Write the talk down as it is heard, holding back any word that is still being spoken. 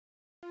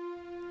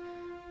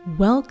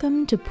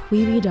Welcome to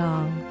Puy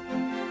Vidal,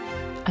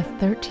 a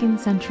 13th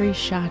century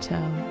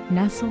chateau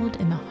nestled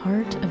in the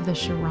heart of the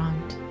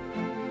Charente.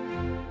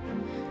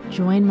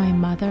 Join my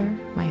mother,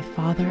 my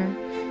father,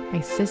 my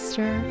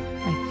sister,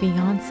 my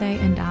fiancé,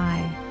 and I,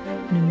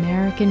 an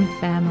American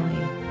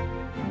family,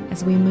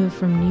 as we move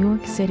from New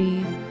York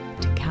City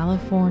to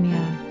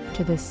California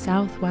to the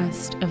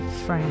southwest of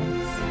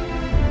France.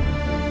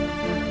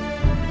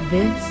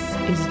 This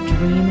is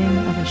dreaming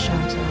of a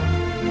chateau.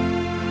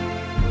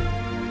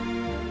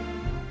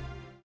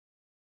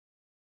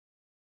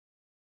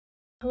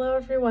 Hello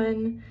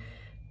everyone.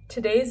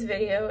 Today's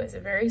video is a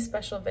very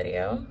special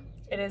video.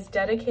 It is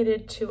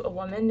dedicated to a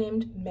woman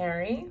named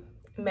Mary.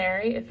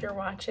 Mary, if you're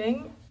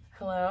watching,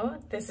 hello,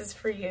 this is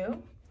for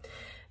you.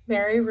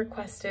 Mary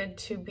requested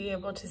to be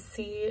able to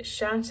see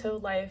chateau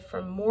life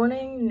from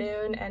morning,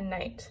 noon, and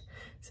night.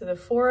 So the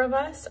four of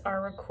us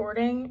are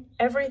recording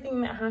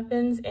everything that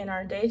happens in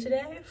our day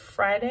today,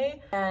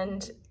 Friday,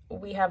 and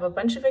we have a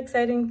bunch of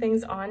exciting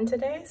things on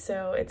today,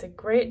 so it's a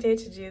great day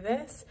to do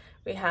this.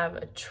 We have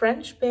a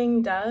trench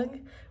being dug,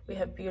 we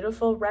have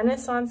beautiful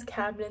Renaissance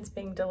cabinets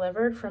being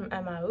delivered from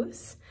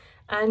Emmaus,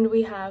 and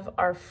we have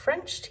our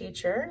French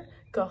teacher,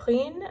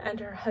 Corinne, and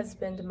her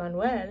husband,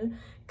 Manuel,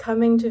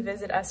 coming to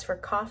visit us for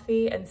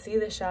coffee and see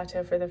the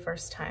chateau for the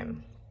first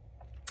time.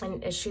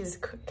 And she's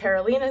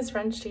Carolina's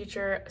French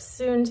teacher,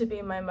 soon to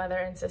be my mother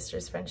and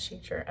sister's French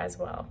teacher as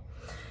well.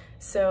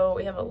 So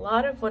we have a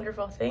lot of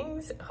wonderful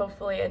things,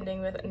 hopefully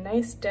ending with a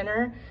nice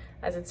dinner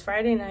as it's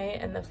Friday night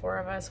and the four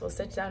of us will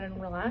sit down and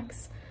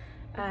relax.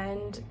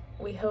 And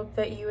we hope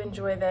that you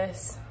enjoy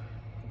this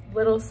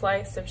little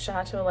slice of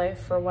chateau life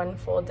for one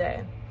full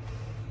day.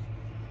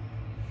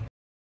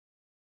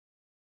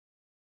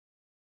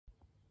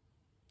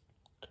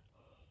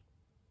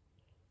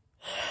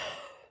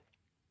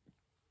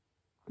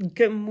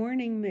 Good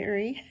morning,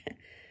 Mary.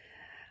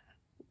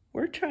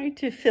 We're trying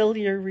to fill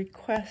your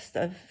request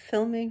of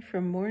filming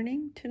from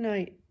morning to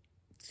night.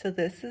 So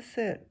this is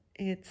it.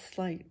 It's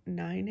like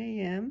 9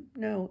 a.m.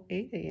 No,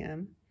 8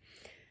 a.m.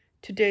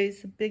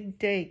 Today's a big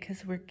day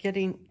because we're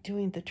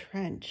doing the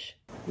trench.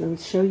 Let me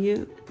show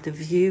you the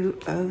view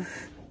of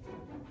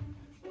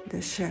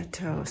the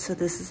chateau. So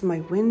this is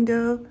my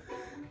window.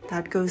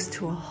 That goes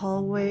to a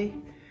hallway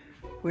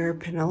where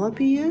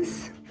Penelope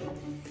is.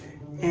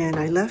 And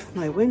I left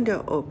my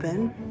window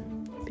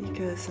open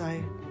because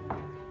I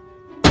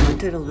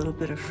wanted a little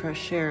bit of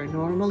fresh air.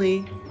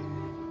 Normally,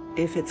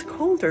 if it's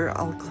colder,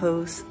 I'll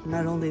close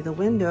not only the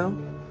window,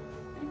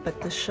 but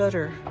the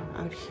shutter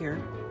out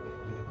here.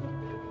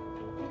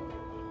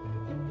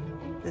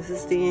 This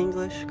is the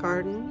English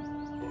garden.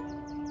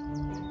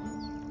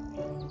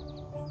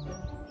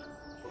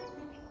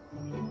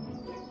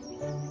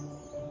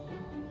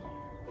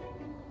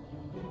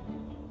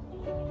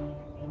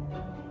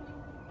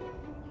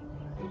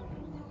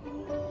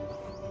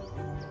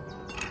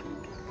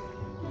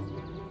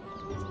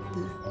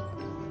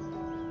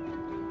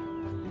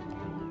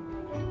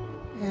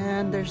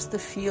 And there's the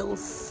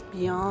fields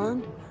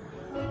beyond,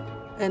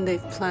 and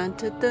they've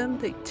planted them,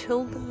 they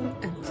tilled them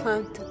and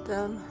planted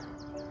them.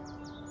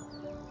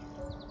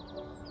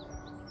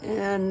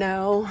 And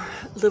now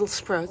little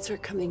sprouts are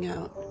coming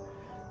out.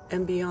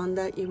 And beyond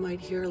that, you might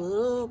hear a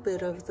little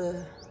bit of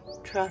the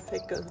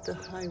traffic of the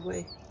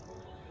highway.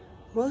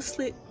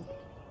 Mostly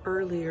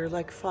earlier,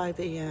 like 5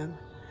 a.m.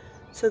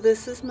 So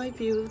this is my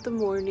view of the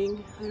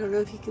morning. I don't know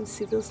if you can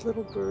see those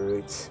little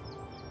birds.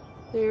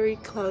 Very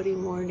cloudy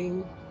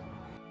morning.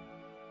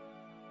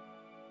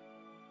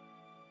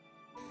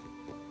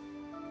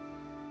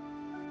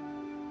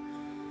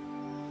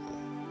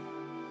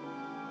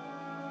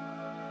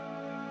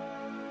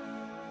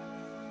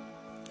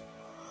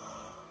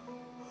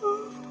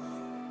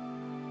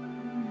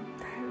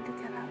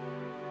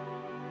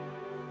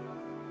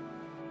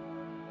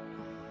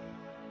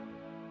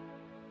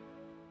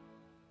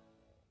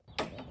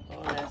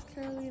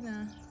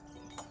 Carolina.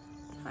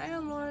 Hi,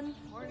 Amor.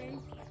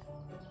 Morning.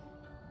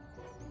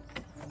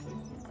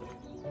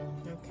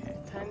 Okay,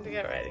 time to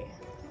get ready.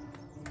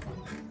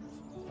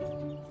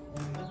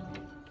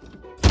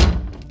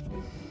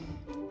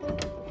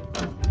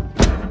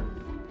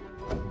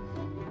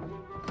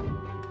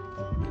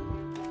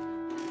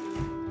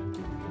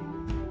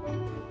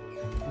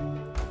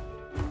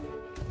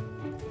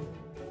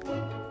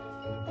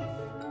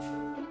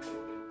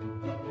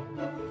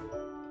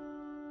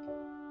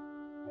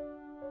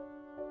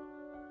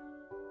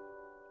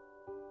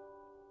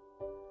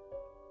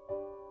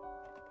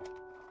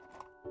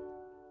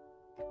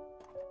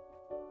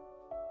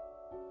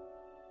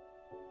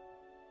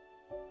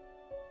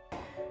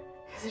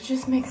 It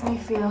just makes me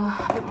feel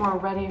a bit more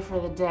ready for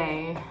the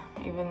day,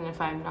 even if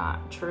I'm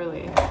not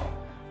truly.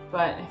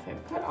 But if I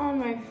put on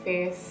my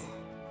face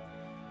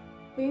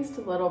at least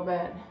a little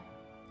bit,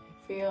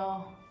 I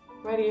feel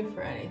ready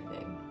for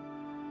anything.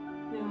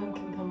 Anyone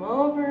can come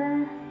over,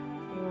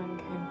 anything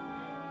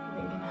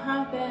can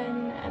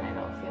happen, and I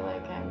don't feel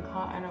like I'm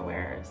caught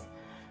unawares.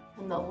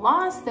 And the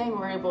last thing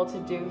we're able to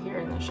do here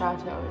in the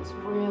chateau is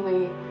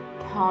really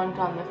count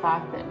on the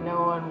fact that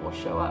no one will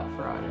show up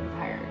for an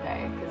entire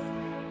day, because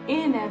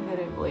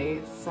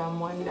inevitably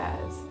someone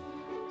does.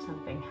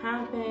 Something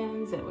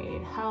happens and we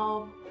need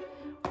help,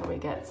 or we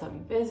get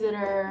some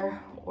visitor,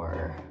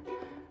 or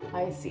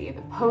I see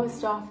the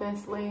post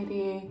office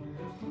lady.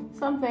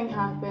 Something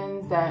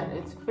happens that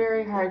it's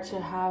very hard to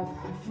have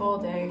a full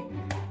day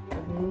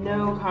of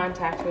no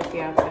contact with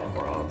the outside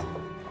world,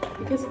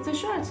 because it's a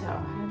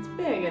chateau and it's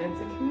big and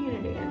it's a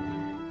community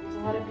and there's a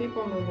lot of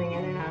people moving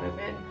in and out of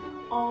it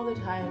all the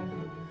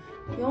time.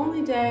 The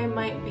only day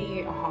might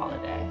be a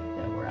holiday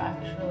that we're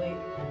actually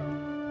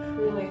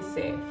truly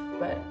safe,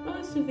 but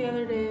most of the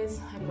other days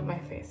I put my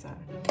face on.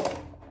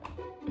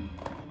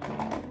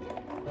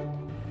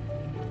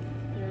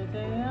 Here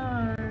they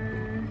are.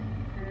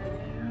 Here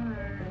they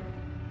are.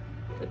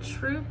 The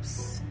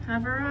troops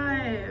have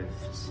arrived.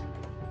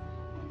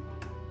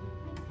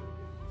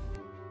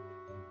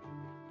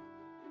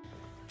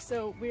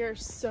 So we are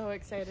so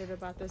excited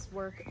about this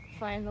work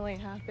finally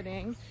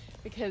happening,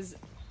 because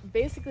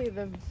basically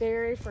the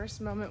very first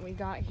moment we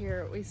got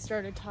here, we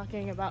started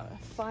talking about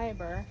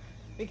fiber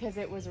because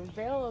it was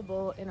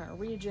available in our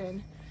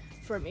region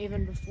from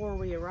even before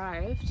we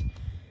arrived.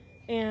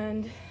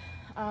 And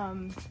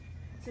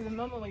so the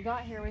moment we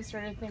got here, we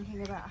started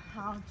thinking about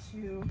how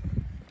to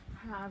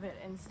have it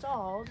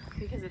installed,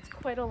 because it's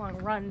quite a long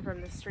run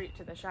from the street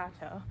to the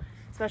chateau,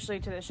 especially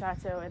to the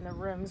chateau in the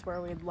rooms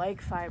where we'd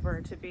like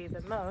fiber to be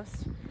the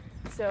most.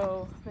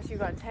 So Monsieur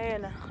Gonte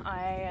and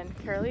I and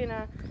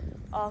Carolina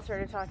all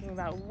started talking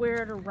about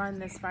where to run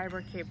this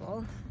fiber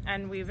cable,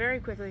 and we very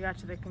quickly got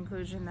to the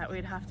conclusion that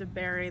we'd have to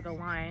bury the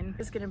line.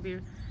 It's going to be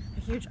a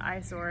huge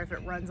eyesore if it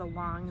runs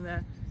along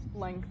the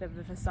length of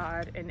the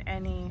facade in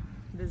any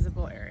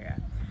visible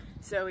area.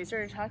 So we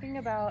started talking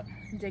about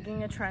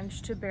digging a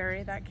trench to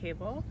bury that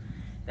cable.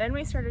 Then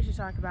we started to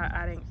talk about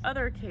adding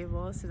other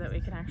cables so that we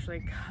can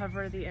actually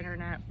cover the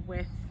internet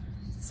with,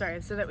 so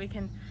that we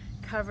can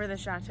cover the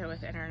chateau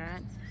with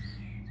internet.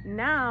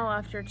 Now,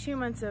 after 2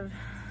 months of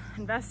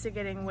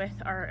investigating with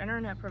our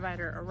internet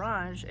provider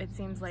Orange, it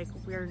seems like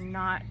we're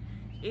not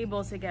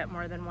able to get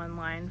more than one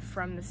line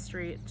from the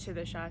street to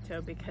the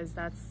chateau, because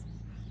that's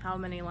how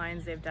many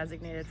lines they've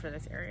designated for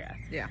this area.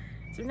 Yeah.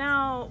 So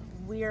now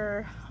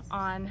we're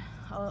on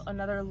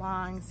another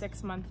long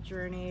 6-month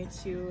journey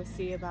to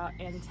see about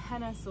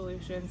antenna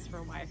solutions for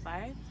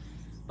Wi-Fi.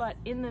 But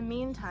in the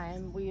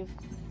meantime,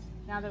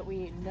 now that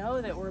we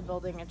know that we're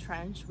building a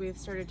trench, we've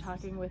started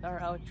talking with our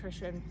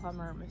electrician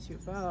plumber, Monsieur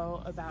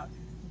Beau, about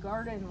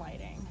garden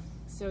lighting,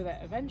 so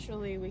that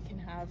eventually we can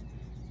have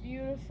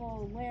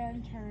beautiful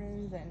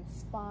lanterns and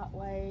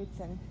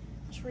spotlights and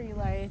tree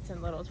lights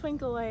and little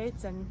twinkle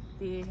lights and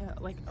be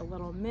like a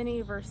little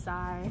mini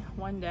Versailles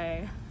one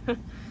day,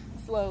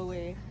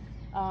 slowly.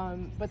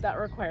 But that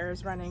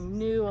requires running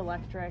new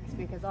electrics,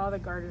 because all the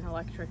garden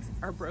electrics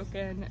are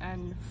broken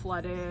and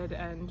flooded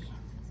and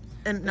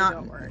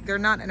they're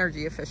not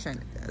energy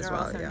efficient as they're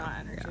well. also not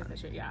energy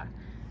efficient.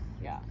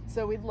 Yeah.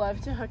 So we'd love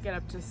to hook it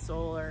up to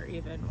solar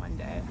even one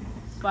day.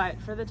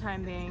 But for the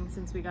time being,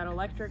 since we got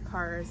electric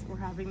cars, we're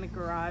having the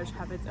garage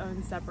have its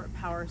own separate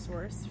power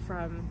source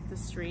from the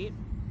street.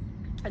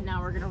 And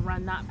now we're gonna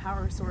run that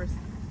power source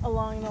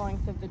along the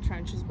length of the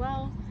trench as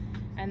well.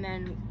 And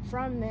then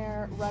from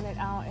there, run it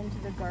out into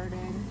the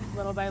garden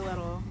little by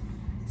little.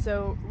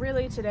 So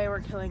really today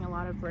we're killing a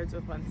lot of birds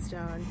with one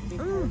stone,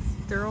 because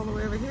they're all the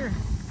way over here.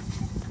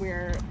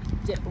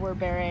 we're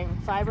burying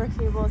fiber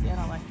cables and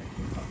electric cables.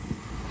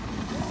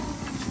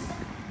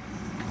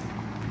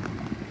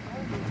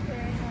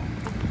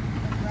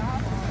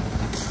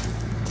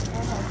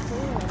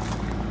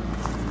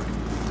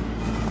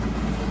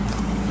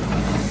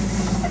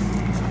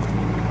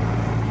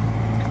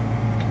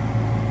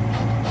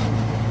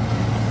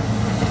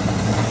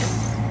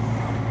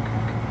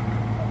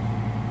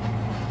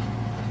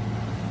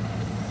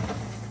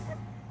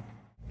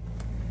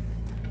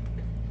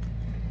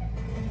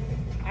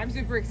 I'm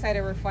super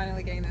excited we're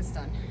finally getting this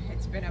done.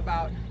 It's been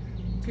about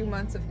 2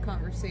 months of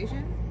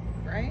conversation,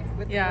 right?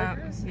 With the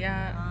workers.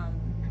 Yeah.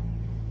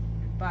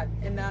 But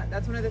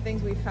that's one of the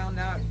things we found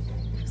out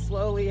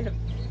slowly, have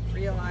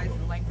realized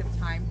the length of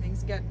time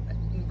things get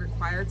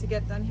required to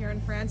get done here in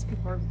France.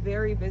 People are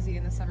very busy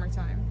in the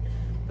summertime.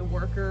 The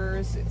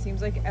workers, it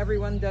seems like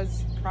everyone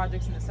does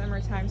projects in the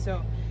summertime.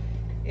 So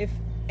if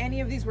any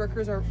of these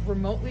workers are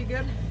remotely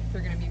good,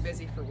 they're going to be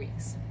busy for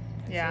weeks.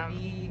 Yeah. So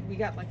we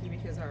got lucky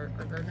because our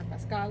gardener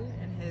Pascal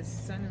and his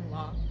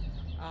son-in-law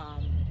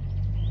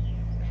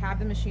have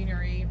the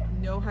machinery,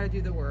 know how to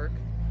do the work,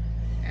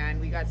 and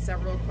we got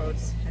several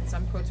quotes, and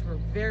some quotes were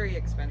very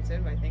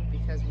expensive, I think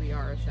because we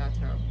are a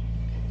chateau.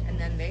 And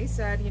then they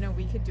said, you know,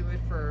 we could do it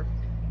for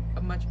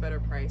a much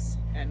better price,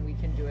 and we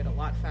can do it a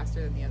lot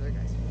faster than the other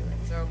guys can do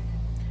it. So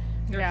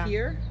they're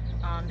here.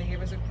 They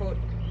gave us a quote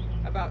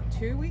about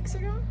 2 weeks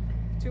ago,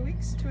 2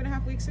 weeks,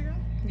 2.5 weeks ago.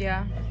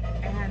 Yeah.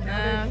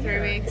 And 3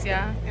 weeks,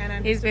 yeah. And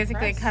I'm He's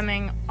basically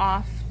coming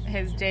off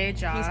his day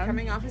job. He's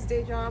coming off his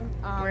day job.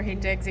 Where he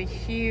digs a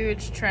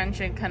huge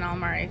trench in Canal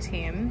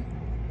Maritime.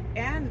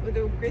 And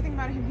the great thing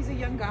about him, he's a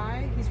young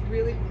guy. He's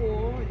really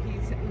cool.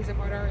 He's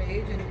about our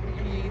age, and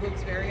he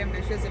looks very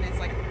ambitious. And it's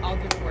like, I'll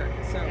do the work.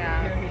 So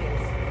Yeah. here he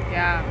is.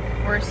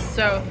 Yeah, we're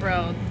so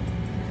thrilled.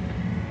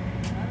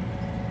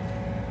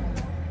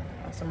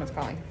 Oh, someone's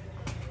calling.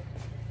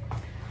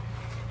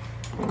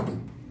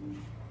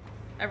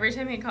 Every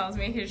time he calls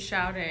me, he's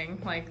shouting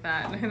like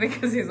that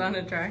because he's on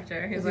a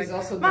tractor. He's like,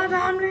 also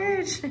Madame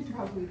Rich! he's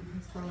probably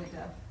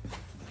deaf.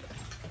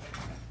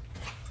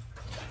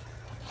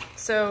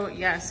 So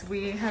yes,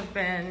 we have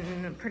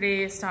been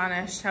pretty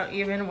astonished how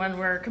even when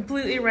we're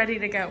completely ready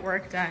to get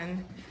work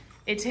done,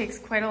 it takes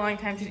quite a long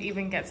time to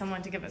even get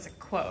someone to give us a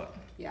quote.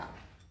 Yeah.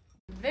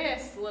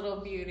 This little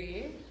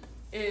beauty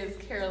is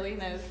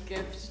Carolina's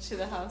gift to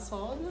the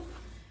household.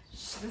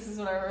 This is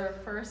one of our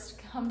first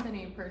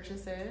company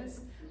purchases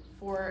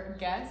for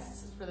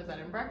guests, for the bed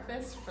and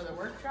breakfast, for the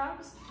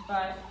workshops,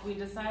 but we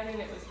decided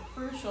it was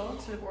crucial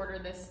to order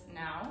this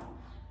now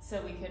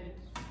so we could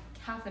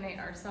caffeinate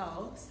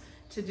ourselves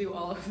to do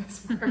all of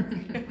this work.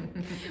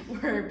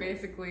 We're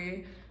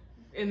basically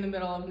in the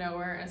middle of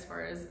nowhere as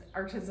far as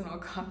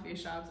artisanal coffee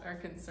shops are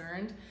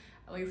concerned,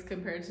 at least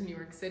compared to New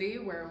York City,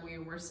 where we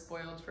were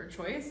spoiled for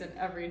choice, and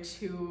every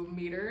 2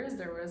 meters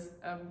there was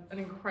an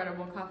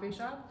incredible coffee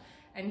shop.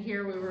 And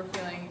here we were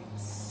feeling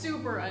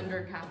super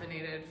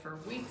under-caffeinated for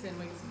weeks and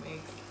weeks and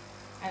weeks.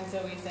 And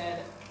so we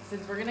said,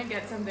 since we're gonna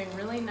get something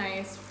really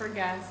nice for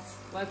guests,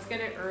 let's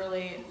get it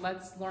early,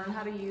 let's learn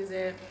how to use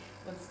it,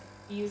 let's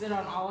use it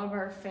on all of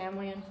our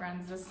family and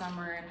friends this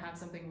summer and have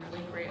something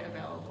really great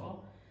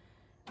available.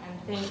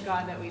 And thank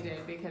God that we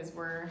did, because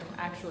we're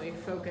actually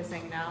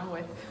focusing now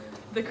with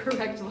the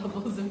correct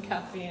levels of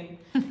caffeine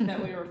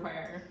that we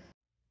require.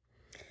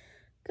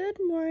 Good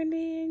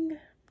morning.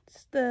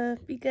 It's the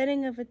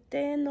beginning of a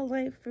day in the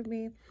life for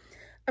me.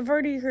 I've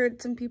already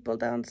heard some people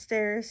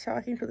downstairs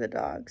talking to the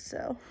dogs,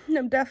 so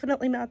I'm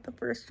definitely not the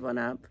first one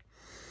up.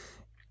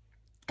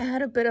 I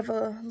had a bit of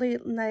a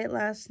late night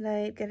last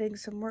night getting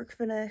some work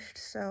finished,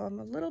 so I'm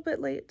a little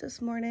bit late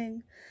this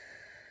morning.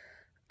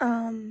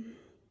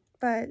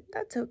 But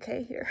that's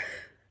okay here.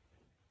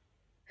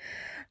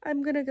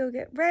 I'm gonna go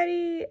get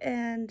ready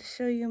and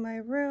show you my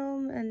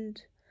room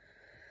and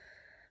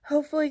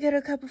hopefully get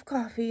a cup of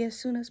coffee as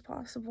soon as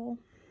possible.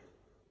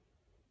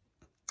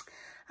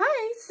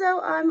 Hi,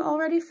 so I'm all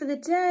ready for the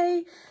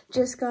day.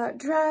 Just got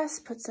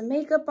dressed, put some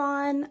makeup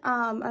on.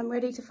 I'm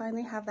ready to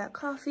finally have that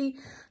coffee.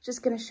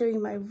 Just gonna show you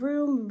my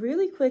room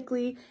really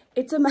quickly.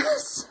 It's a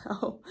mess,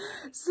 so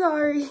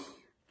sorry.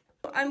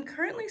 I'm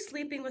currently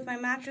sleeping with my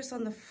mattress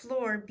on the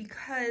floor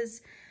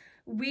because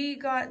we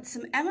got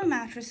some Emma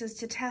mattresses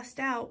to test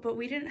out, but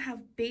we didn't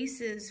have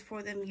bases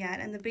for them yet,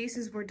 and the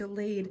bases were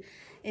delayed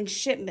in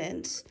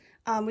shipment.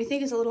 We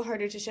think it's a little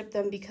harder to ship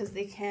them because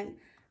they can't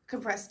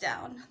compress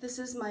down. This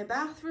is my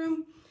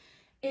bathroom.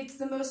 It's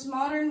the most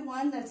modern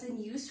one that's in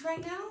use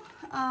right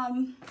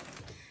now.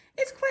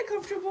 It's quite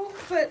comfortable,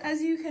 but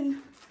as you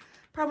can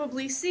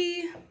probably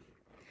see,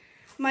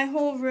 my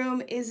whole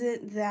room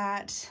isn't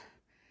that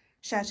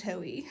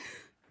chateau-y.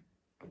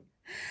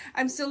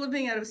 I'm still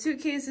living out of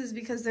suitcases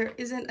because there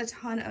isn't a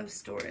ton of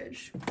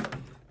storage.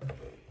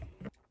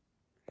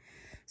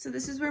 So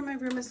this is where my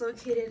room is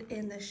located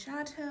in the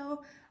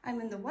chateau. I'm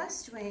in the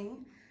west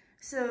wing.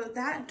 So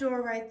that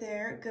door right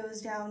there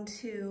goes down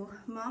to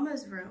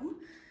Mama's room.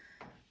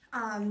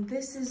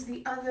 This is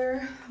the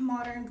other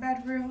modern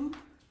bedroom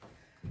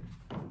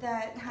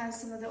that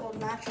has some of the old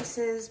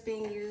mattresses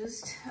being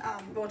used,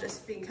 well,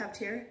 just being kept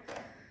here.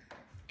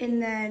 And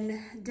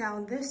then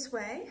down this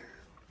way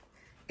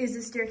is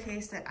the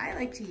staircase that I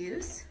like to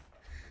use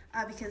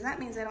because that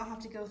means I don't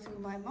have to go through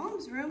my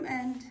mom's room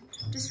and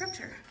disrupt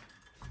her.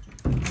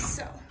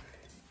 So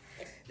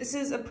this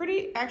is a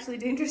pretty actually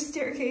dangerous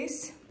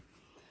staircase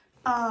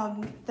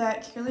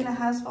that Carolina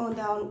has fallen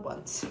down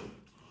once.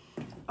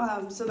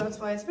 So that's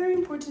why it's very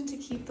important to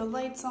keep the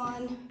lights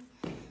on.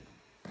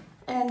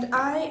 And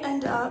I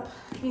end up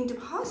being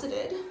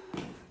deposited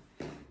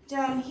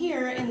down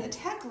here in the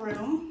tech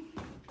room,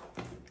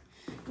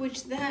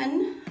 which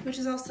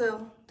is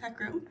also tech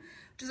room,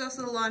 which is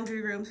also the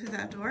laundry room through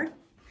that door.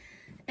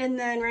 And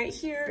then right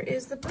here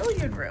is the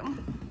billiard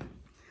room.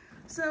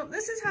 So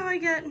this is how I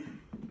get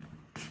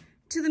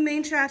to the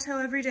main chateau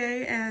every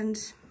day and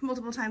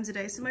multiple times a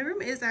day. So my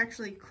room is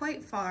actually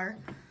quite far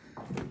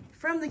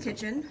from the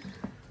kitchen.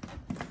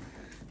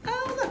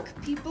 Oh, look,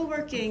 people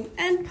working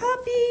and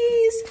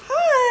puppies.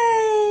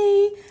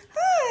 Hi,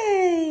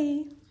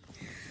 hi.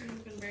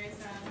 It's been very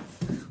sad.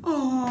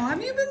 Oh,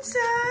 have you been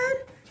sad?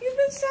 You've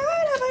been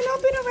sad? Have I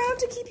not been around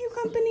to keep you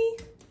company?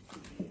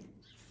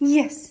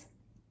 Yes.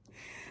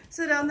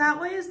 So down that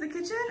way is the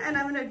kitchen, and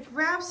I'm gonna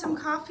grab some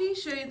coffee,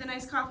 show you the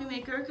nice coffee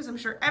maker, because I'm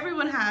sure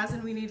everyone has,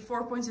 and we need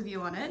 4 points of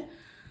view on it.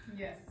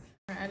 Yes.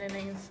 We're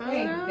editing photos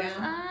Hey,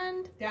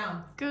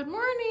 down. Good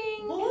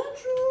morning.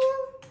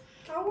 Bonjour.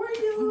 How are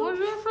you?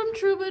 Bonjour from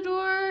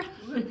Troubadour.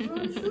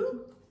 Bonjour,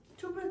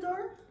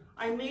 Troubadour.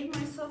 I made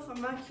myself a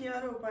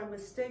macchiato by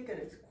mistake and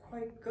it's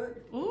quite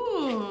good.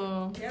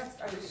 Ooh. Yes,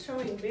 I was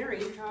showing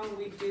Mary how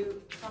we do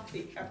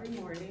coffee every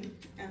morning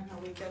and how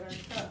we get our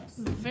cups.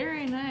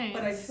 Very nice.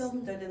 But I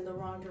filmed it in the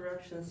wrong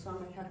direction, so I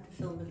might have to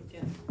film it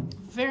again.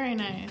 Very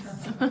nice.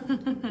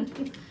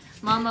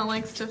 Mama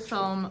likes to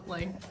film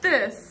like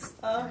this,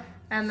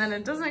 and then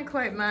it doesn't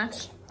quite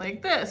match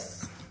like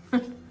this.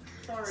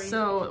 Sorry.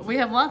 So we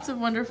have lots of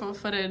wonderful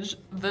footage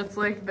that's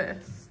like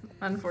this,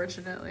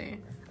 unfortunately.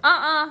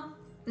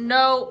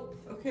 No.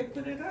 Okay,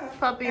 put it up.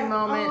 Puppy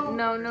moment.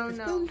 No, no,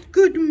 no. Oh,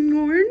 good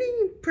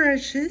morning,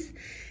 precious.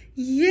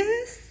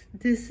 Yes,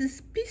 this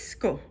is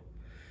pisco.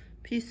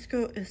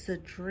 Pisco is a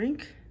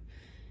drink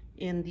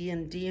in the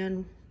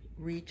Andean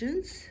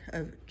regions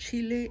of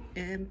Chile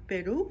and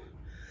Peru.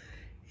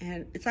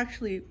 And it's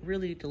actually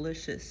really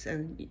delicious.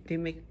 And they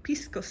make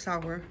pisco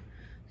sour.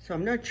 So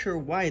I'm not sure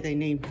why they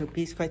named it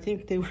pisco. I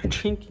think they were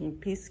drinking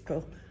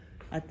pisco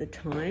at the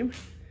time.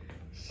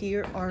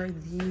 Here are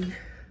the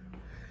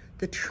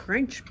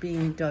trench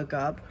being dug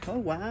up. Oh,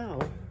 wow.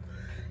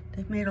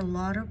 They've made a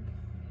lot of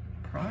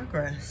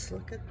progress.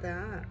 Look at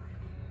that.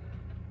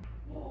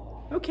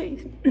 Okay,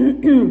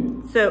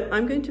 so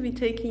I'm going to be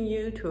taking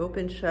you to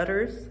open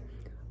shutters.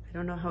 I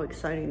don't know how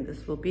exciting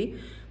this will be,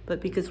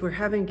 but because we're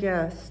having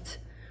guests,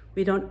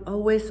 we don't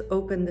always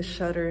open the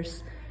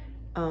shutters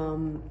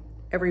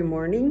every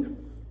morning.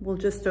 We'll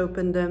just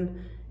open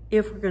them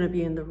if we're going to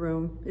be in the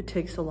room. It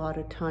takes a lot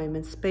of time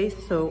and space,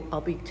 so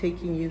I'll be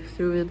taking you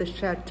through the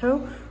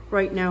chateau.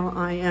 Right now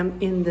I am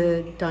in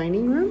the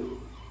dining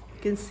room.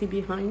 You can see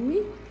behind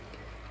me.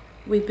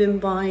 We've been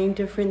buying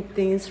different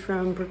things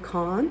from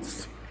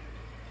Bricons,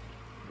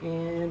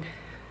 and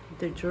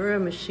the Jura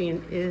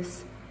machine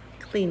is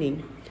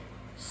cleaning.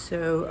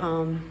 So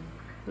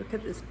look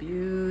at this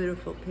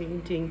beautiful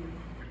painting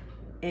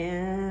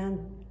and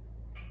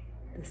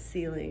the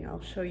ceiling.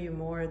 I'll show you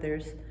more.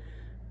 There's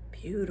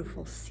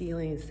beautiful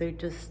ceilings. They're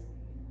just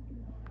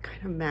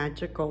kind of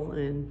magical,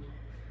 and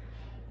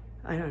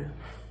I don't know.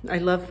 I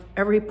love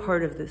every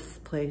part of this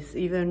place,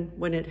 even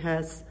when it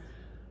has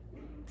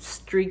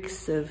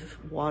streaks of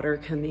water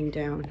coming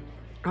down.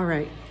 All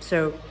right,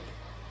 so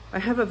I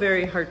have a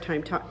very hard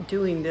time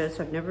doing this.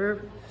 I've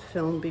never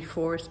filmed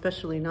before,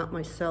 especially not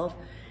myself,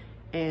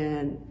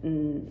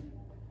 and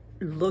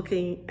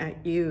looking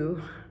at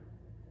you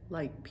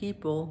like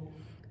people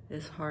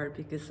is hard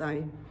because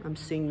I'm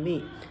seeing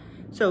me.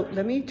 So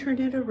let me turn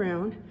it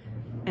around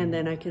and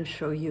then I can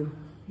show you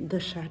the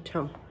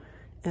chateau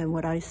and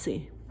what I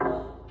see.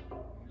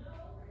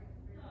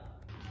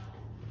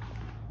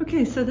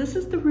 Okay, so this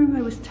is the room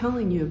I was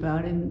telling you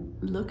about, and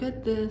look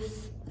at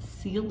this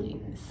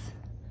ceilings.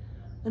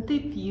 Aren't they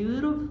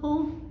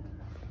beautiful?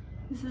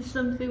 This is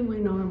something we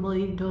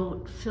normally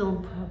don't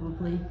film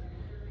probably.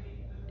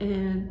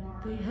 And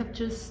they have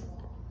just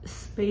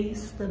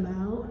spaced them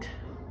out,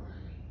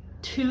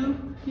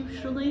 2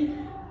 usually.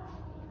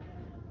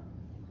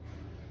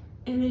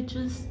 And it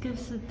just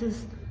gives it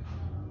this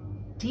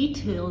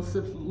details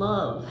of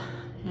love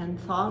and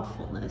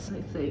thoughtfulness,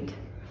 I think.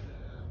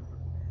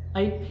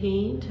 I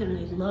paint and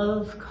I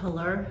love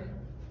color.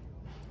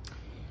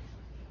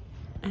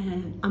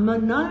 And I'm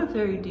not a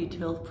very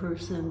detailed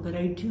person, but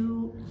I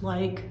do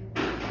like,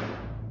 I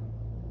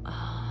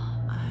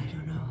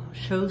don't know,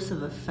 shows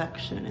of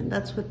affection, and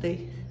that's what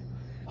they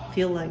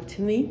feel like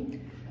to me.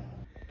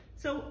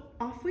 So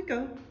off we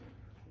go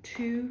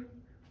to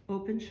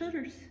open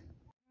shutters.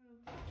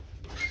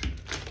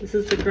 This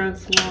is the Grand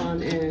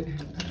Salon,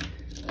 and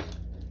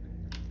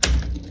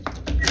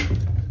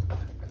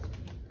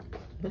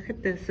look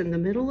at this in the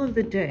middle of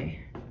the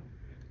day.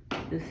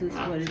 This is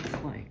what it's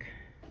like.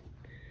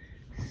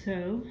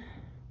 So,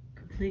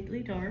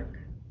 completely dark.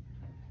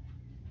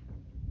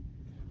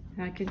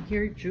 I can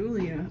hear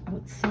Julia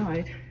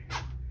outside.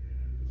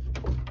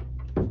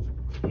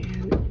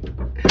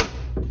 And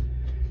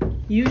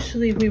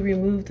usually we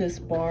remove this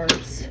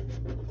bars.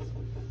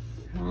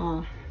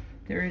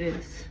 There it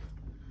is.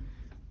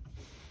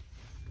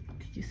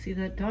 Did you see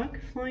that duck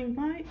flying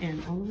by?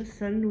 And all of a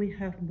sudden we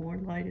have more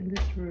light in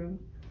this room.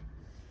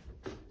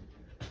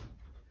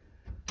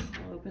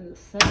 I'll open the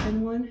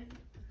second one.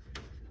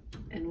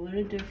 And what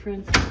a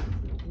difference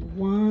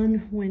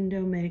one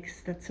window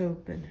makes that's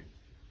open.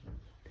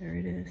 There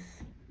it is.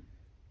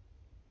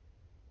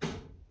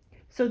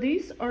 So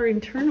these are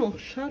internal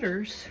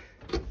shutters.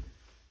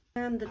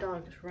 And the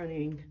dog's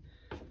running.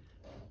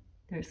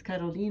 There's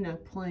Carolina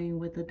playing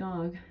with the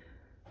dog.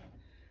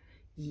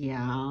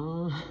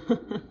 Yeah.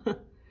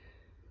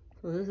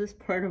 So this is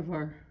part of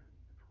our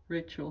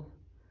ritual.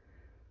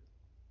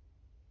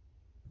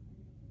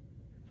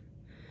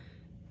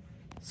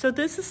 So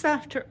this is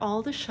after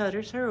all the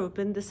shutters are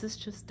open. This is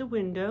just the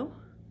window.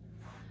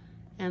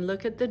 And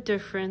look at the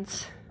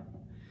difference.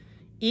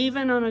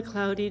 Even on a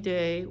cloudy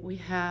day, we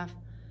have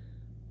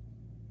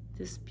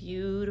this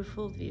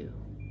beautiful view.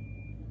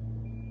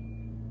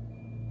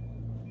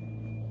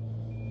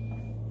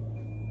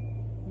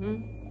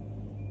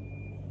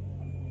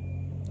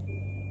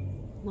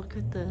 Look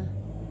at the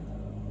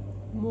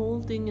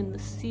molding in the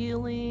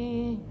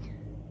ceiling.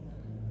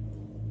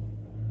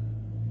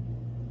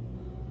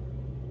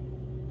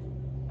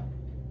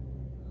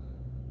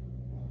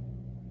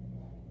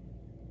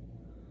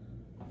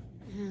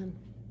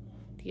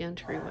 the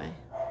entryway.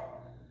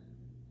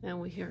 And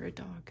we hear a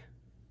dog.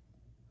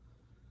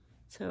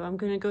 So I'm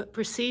going to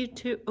proceed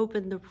to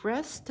open the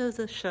rest of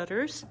the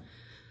shutters,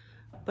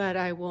 but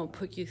I won't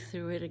put you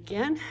through it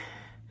again.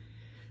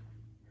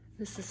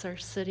 This is our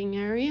sitting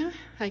area.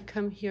 I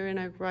come here and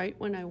I write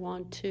when I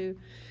want to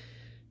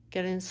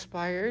get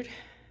inspired.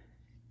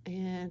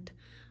 And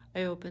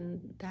I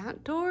open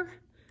that door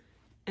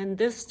and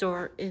this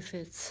door if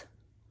it's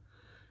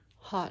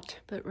hot,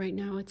 but right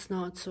now it's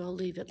not, so I'll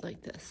leave it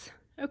like this.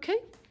 Okay?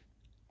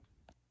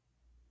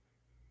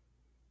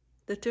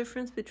 The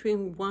difference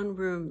between one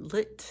room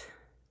lit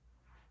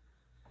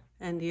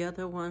and the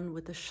other one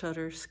with the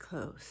shutters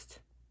closed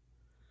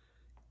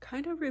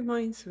kind of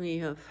reminds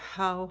me of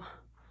how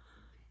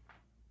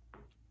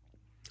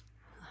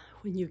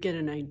when you get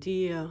an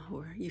idea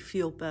or you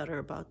feel better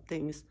about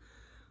things,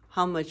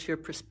 how much your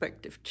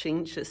perspective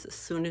changes as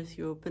soon as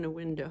you open a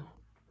window.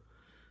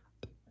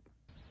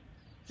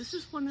 This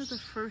is one of the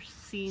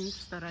first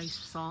scenes that I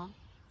saw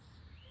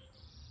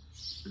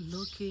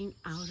looking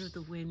out of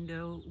the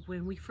window.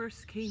 When we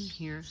first came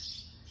here,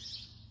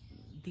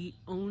 the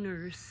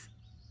owners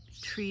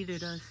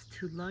treated us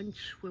to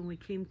lunch when we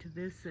came to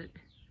visit,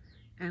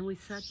 and we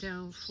sat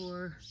down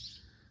for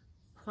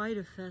quite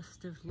a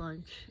festive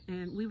lunch,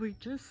 and we were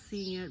just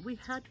seeing it. We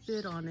had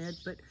bid on it,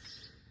 but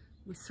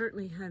we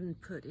certainly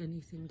hadn't put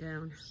anything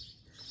down.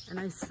 And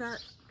I sat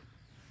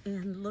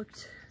and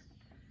looked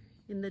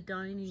in the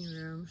dining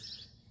room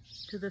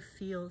to the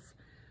fields,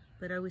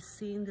 but I was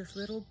seeing these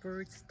little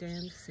birds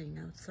dancing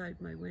outside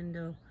my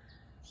window.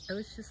 It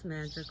was just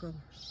magical.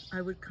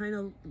 I would kind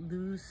of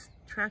lose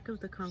track of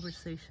the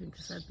conversation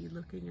because I'd be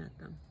looking at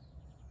them.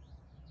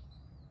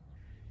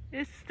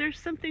 There's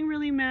something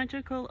really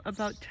magical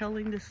about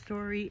telling the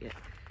story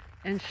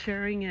and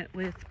sharing it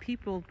with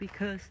people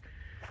because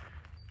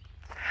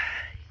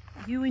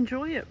you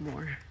enjoy it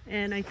more.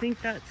 And I think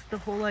that's the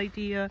whole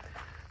idea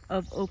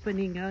of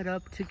opening it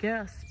up to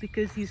guests,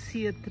 because you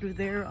see it through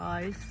their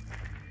eyes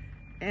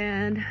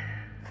and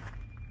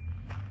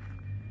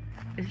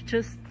it's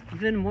just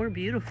even more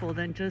beautiful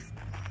than just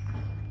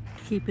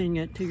keeping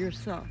it to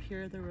yourself.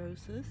 Here are the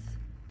roses.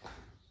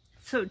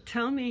 So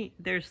tell me,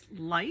 there's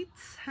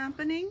lights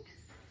happening,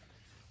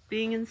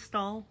 being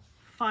installed,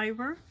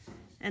 fiber,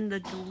 and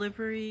the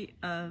delivery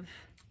of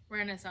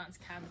Renaissance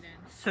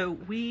cabinets. So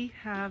we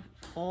have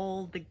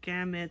all the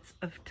gamuts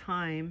of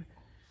time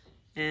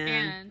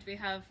and we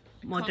have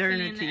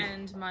modernity. Corinne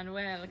and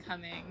Manuel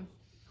coming.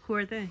 Who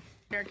are they?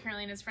 They're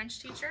Carolina's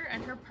French teacher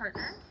and her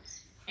partner,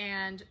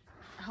 and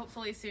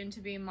hopefully soon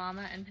to be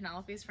Mama and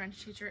Penelope's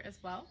French teacher as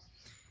well.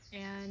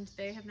 And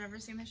they have never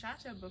seen the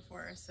chateau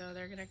before, so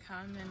they're gonna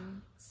come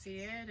and see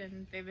it,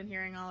 and they've been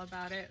hearing all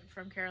about it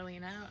from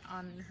Carolina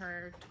on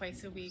her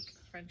twice-a-week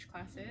French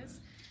classes,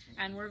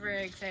 and we're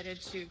very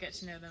excited to get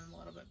to know them a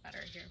little bit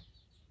better here.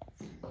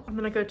 I'm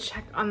gonna go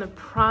check on the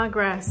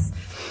progress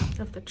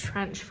of the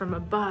trench from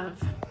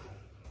above.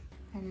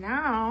 And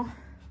now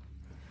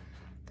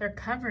they're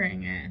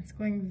covering it. It's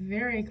going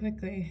very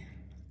quickly.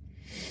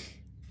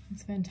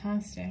 It's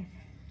fantastic.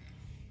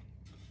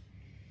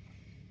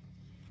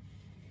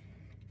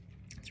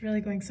 Really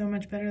going so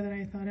much better than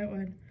I thought it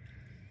would.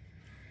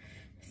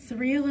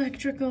 3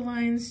 electrical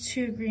lines,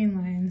 2 green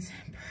lines.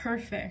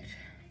 Perfect.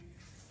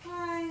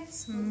 Hi.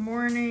 Some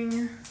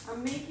morning.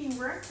 I'm making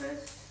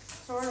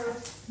breakfast, sort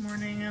of.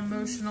 Morning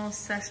emotional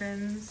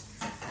sessions.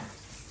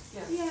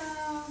 Yes.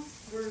 Yeah.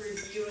 We're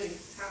reviewing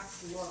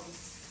past love.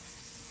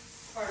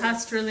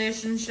 Past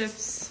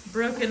relationships,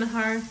 broken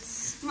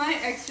hearts. My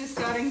ex just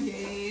got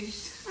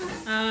engaged.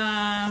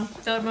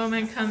 That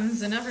moment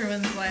comes in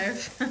everyone's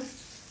life.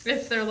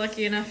 If they're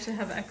lucky enough to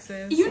have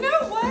exes. You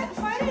know what?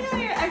 Finding out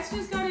your ex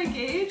just got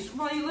engaged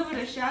while you live in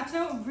a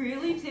chateau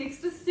really takes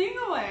the sting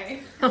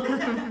away.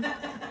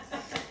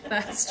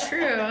 That's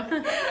true.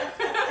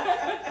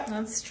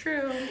 That's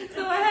true.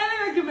 So I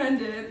highly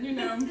recommend it, you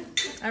know.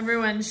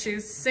 Everyone,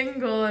 she's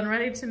single and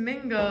ready to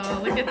mingle.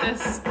 Look at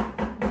this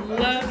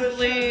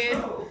lovely,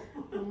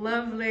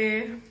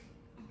 lovely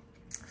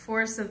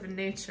force of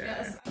nature.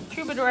 Yes.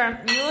 Troubadour,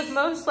 you look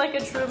most like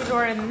a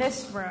troubadour in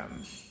this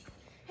room.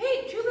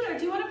 Hey, Troubadour,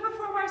 do you want to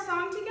perform our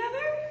song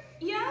together?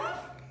 Yeah?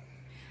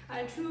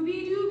 A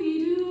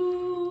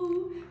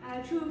trooby-dooby-doo,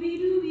 a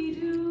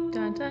trooby-dooby-doo.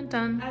 Dun dun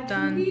dun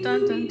dun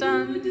dun dun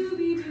dun.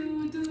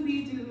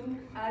 Dooby-doo,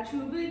 a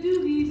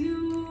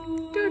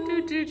trooba-dooby-doo. Do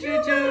do do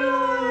do do.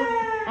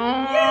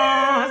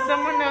 Oh,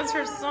 someone knows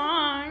her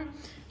song.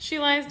 She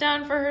lies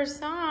down for her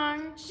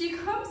song. She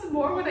comes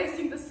more when I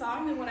sing the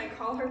song than when I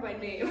call her by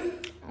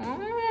name.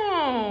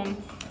 Oh,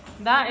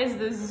 that is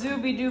the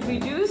Zooby Dooby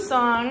Doo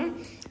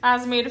song,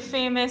 as made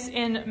famous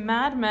in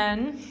Mad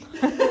Men.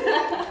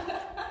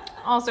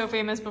 Also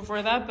famous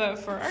before that, but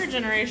for our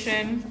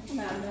generation,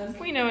 Mad Men.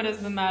 we know it as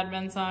the Mad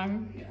Men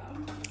song. Yeah.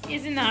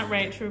 Isn't that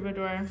right,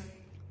 Troubadour?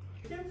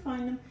 Can't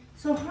find them.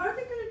 So how are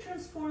they going to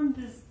transform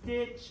this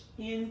ditch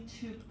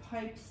into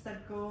pipes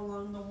that go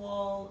along the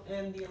wall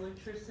and the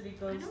electricity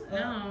goes up?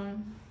 No,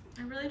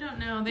 I really don't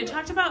know. They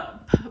talked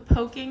about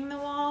poking the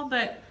wall,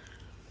 but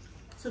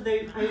So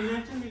I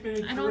imagine they're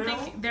going to I don't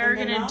think they're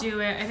going to do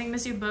it. I think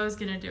Monsieur Beau's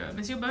going to do it.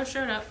 Monsieur Beau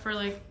showed up for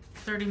like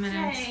 30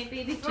 minutes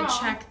to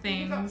check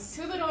things.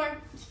 To the door.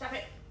 Stop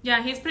it.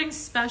 Yeah, he's putting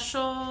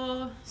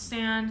special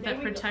sand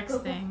that protects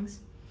things.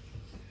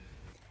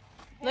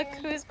 Look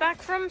who's back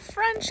from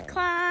French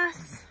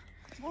class.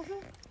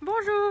 Bonjour.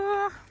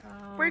 Bonjour.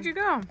 Where'd you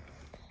go?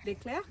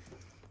 L'éclair.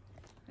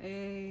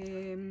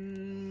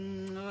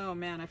 Oh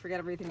man, I forget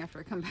everything after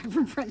I come back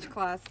from French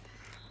class.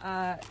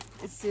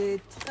 C'est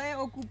très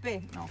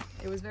occupé. No,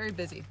 it was very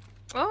busy.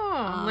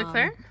 Oh,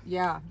 Leclerc?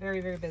 Yeah, very,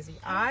 very busy.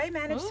 I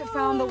managed to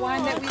find the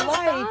wine that we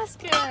like. That's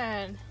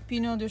good.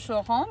 Pinot de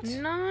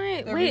Charente.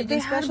 Nice. Their Wait, they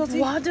had specialty.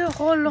 Bois de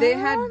Rolland? They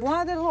had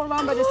Bois de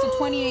Rolland, but it's a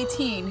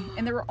 2018.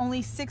 And there were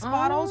only 6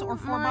 bottles or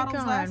 4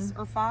 bottles left,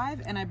 or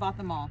 5, and I bought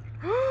them all.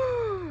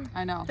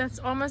 I know. That's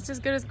almost as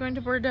good as going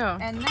to Bordeaux.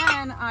 And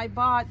then I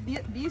bought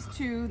these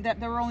 2, that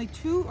there were only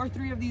 2 or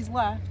 3 of these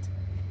left.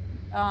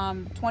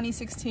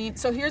 2016.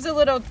 So here's a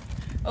little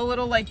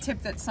like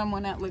tip that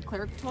someone at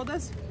Leclerc told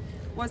us,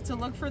 was to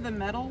look for the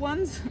metal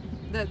ones,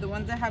 the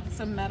ones that have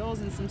some metals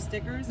and some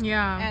stickers.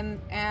 Yeah.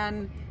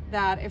 And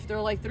that if there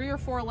are like 3 or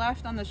 4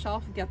 left on the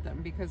shelf, get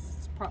them,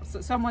 because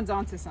someone's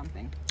onto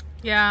something.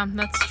 Yeah,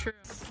 that's true.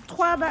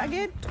 3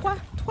 baguettes,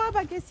 3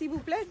 baguettes s'il vous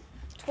plaît.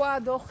 3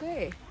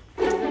 dorés.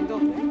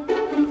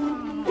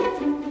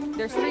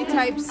 There's 3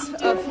 types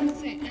of.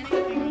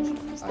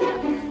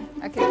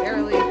 I can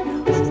barely.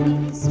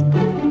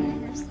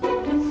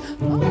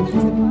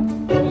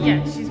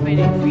 Yeah, she's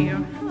waiting for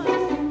you.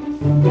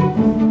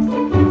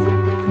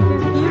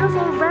 These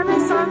beautiful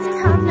Renaissance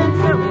cabinets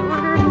that we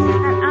ordered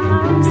at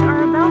Emma's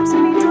are about to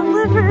be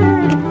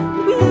delivered.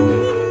 Whee!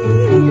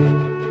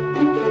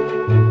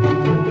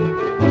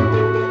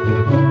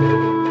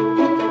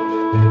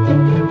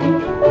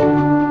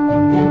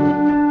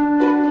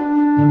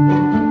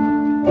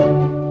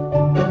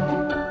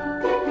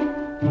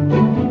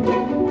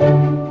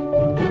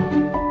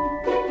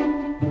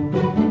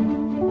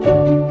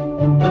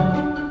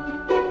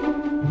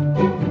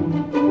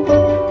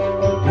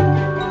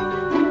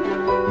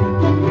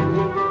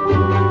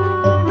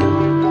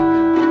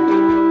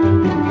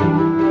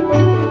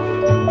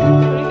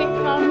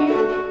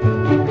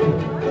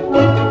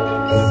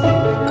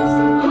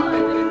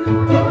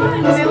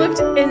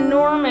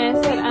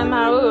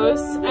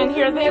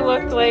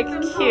 Like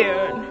cute.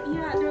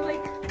 Yeah,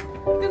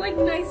 they're like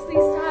nicely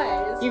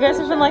sized. You guys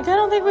have been like, I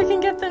don't think we can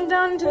get them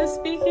down to the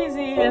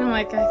speakeasy, and I'm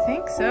like, I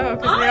think so,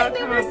 because they all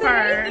come apart.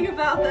 Said anything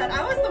about that.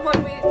 I was the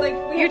one we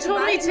you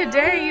told me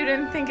today you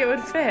didn't think it would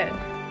fit.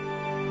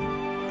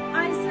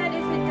 I said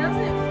if it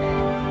doesn't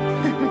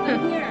fit, then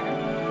here.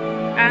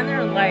 And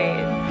they're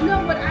light.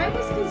 No, what I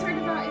was concerned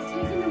about is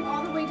taking them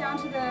all the way down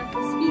to the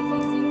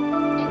speakeasy,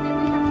 and then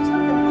we have to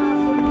take them off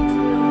when we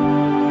do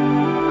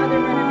other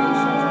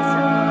renovations and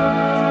stuff.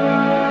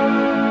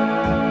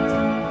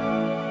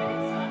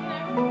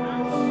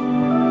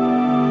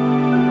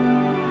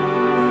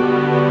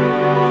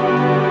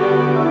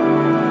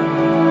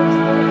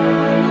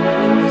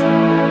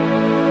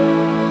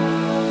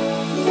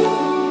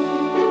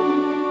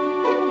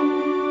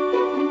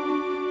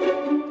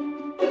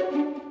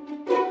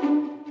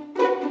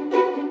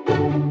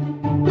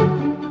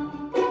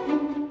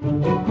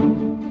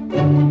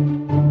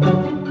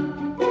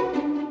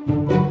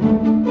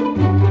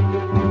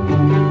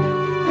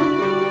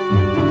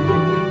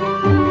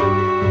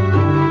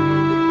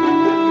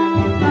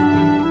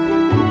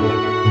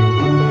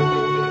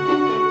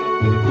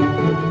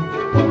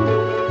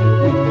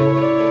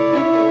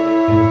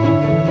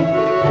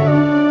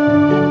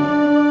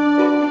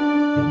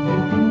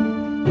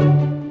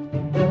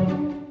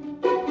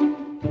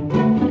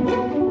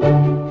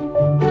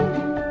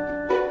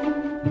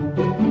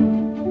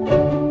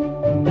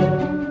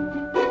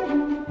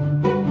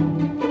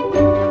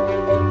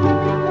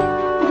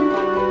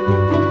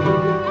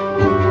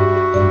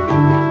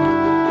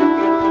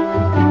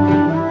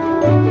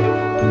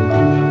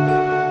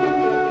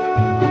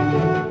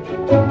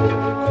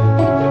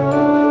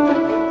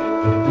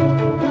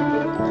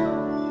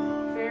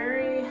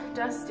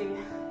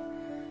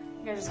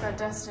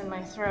 dust in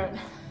my throat.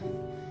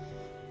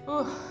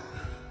 Ooh.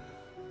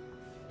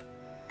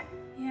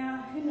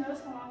 Yeah, who knows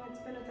how long it's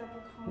been at the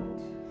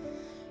Bacont.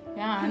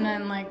 Yeah, and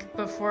then like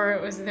before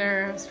it was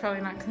there, it was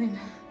probably not clean.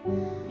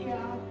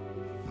 Yeah.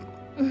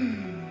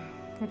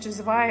 Which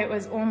is why it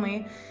was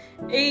only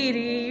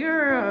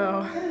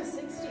 €80. That is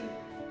 60.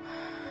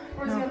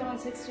 Or is the other one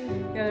 60?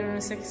 The other one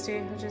was 60,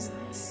 which is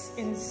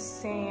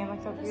insane.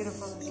 Look how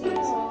beautiful this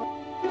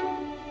is.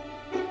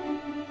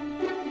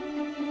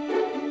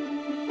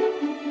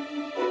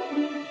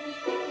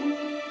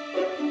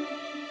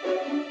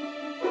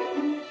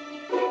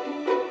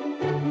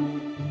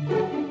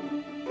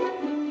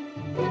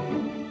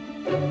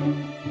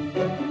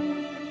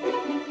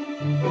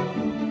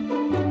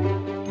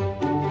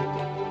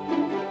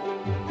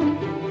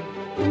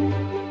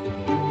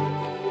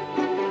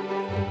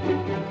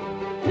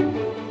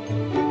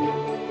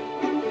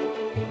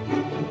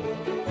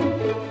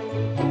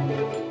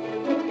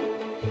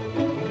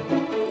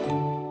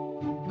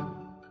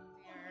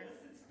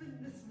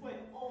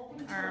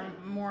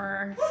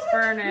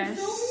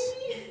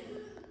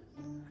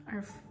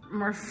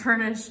 Our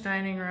furnished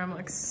dining room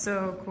looks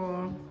so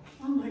cool.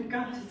 Oh my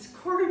God, it's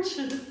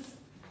gorgeous.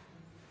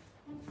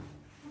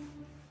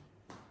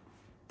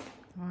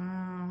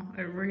 Wow,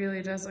 it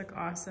really does look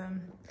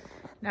awesome.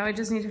 Now we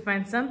just need to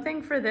find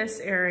something for this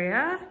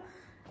area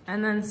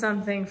and then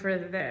something for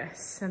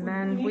this. And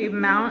then we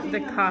mount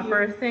the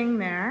copper thing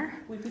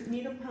there. We would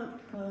need a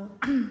pump.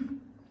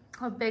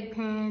 A big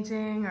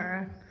painting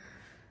or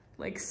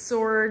like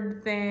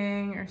sword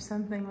thing or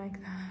something like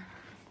that.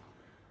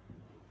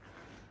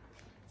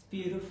 It's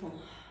beautiful.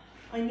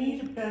 I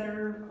need a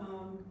better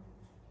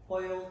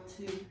oil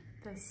too.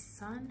 The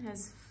sun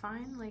has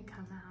finally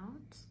come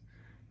out.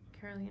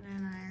 Carolina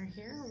and I are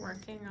here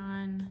working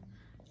on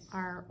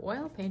our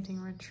oil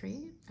painting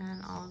retreat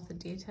and all of the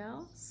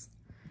details.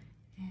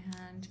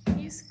 And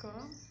Kisco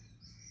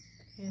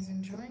is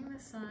enjoying the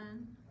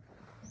sun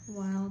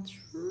while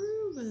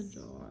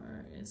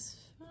Troubadour is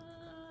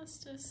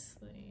fast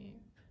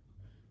asleep.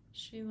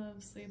 She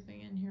loves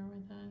sleeping in here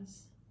with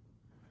us.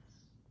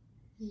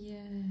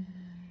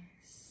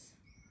 Yes.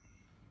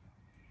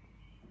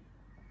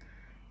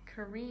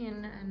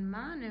 Karine and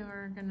Manu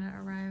are gonna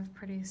arrive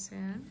pretty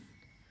soon.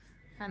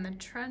 And the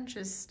trench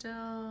is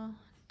still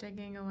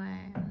digging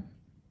away.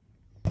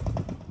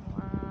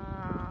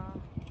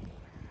 Wow.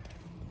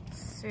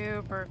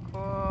 Super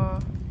cool.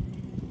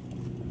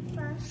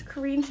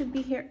 Karine should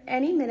be here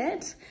any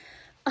minute.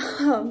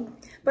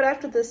 But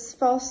after this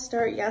false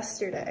start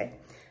yesterday,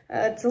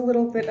 it's a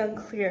little bit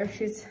unclear if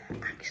she's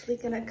actually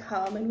gonna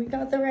come, and we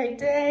got the right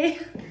day.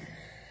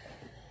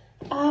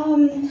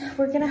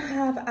 We're gonna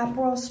have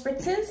Aperol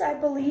spritzes, I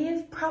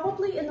believe,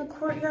 probably in the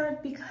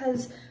courtyard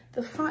because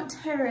the front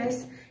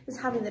terrace is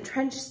having the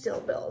trench still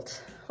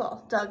built,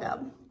 well, dug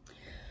up.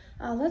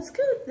 Let's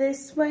go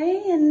this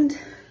way and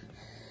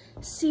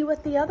see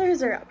what the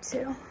others are up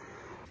to.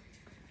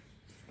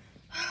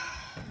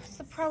 It's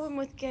the problem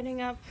with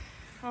getting up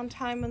on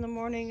time in the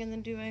morning and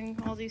then doing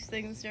all these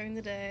things during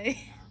the day.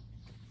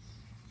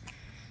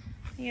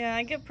 Yeah,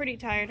 I get pretty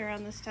tired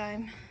around this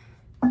time.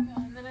 Yeah,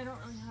 and then I don't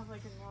really have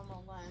like a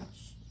normal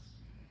lunch.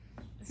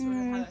 I sort of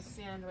had a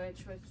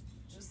sandwich with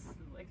just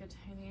like a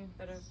tiny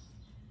bit of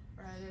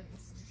bread and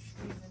some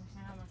cheese and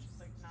ham, which is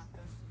like not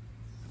the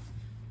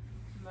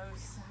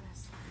most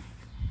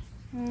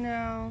satisfying.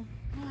 No.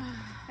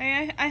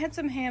 I had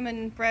some ham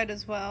and bread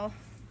as well,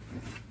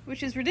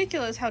 which is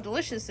ridiculous how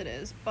delicious it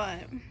is, but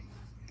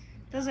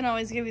it doesn't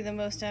always give you the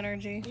most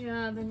energy.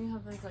 Yeah, then you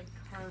have those like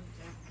carb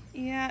dick.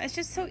 Yeah, it's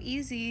just so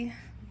easy.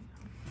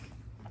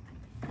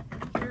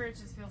 Here it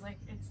just feels like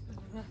it's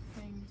the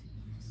thing.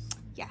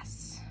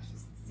 Yes.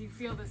 You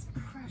feel this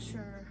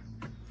pressure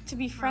To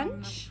be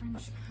French? from the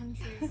French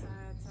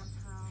countryside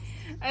somehow.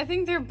 I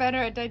think they're better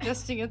at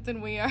digesting it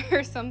than we are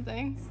or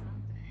something.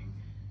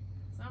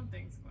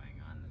 Something's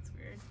going on that's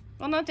weird.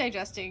 Well, not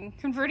digesting,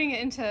 converting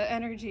it into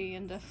energy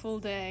and a full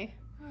day.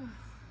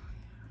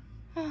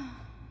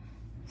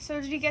 So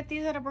did you get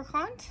these at a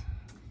brocante?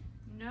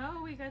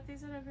 No, we got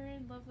these at a very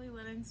lovely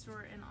linen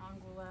store in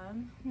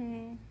Angoulême,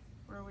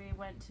 where we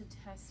went to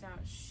test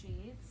out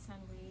sheets,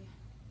 and we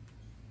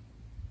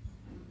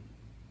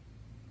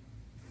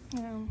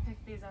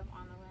picked these up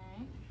on the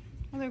way.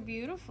 Well, they're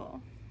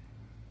beautiful.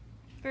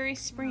 Very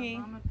springy.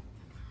 Mama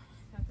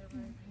thought they were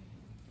very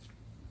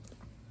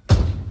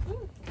pretty.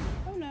 Ooh.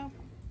 Oh no.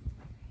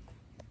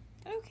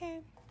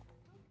 Okay.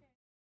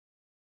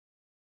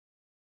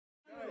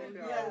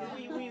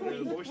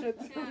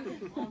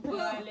 On peut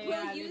aller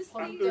à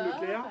l'épreuve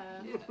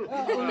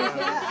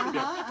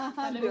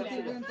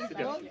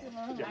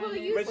We'll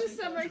use the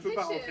summer kitchen. Je peux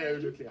pas rentrer à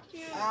Leclerc. C'est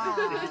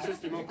quelque chose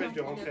qui m'empêche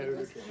de rentrer à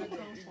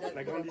Leclerc.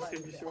 La grande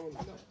distribution.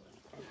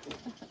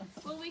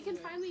 Well, we can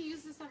finally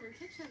use the summer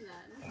kitchen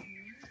then.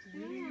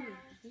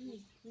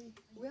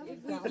 Well,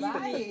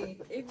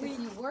 if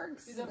it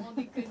works. Nous avons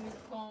dit que nous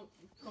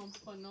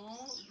comprenons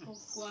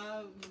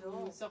pourquoi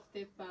vous ne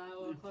sortez pas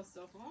au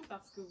restaurant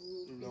parce que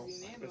vous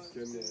cuisinez. Non, parce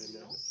que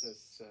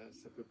ça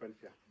peut pas le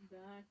faire.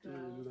 D'accord.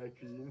 Dans la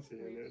cuisine, c'est...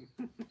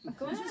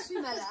 Quand je suis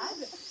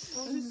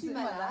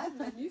malade,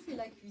 Manu fait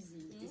la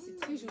cuisine. Et c'est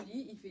très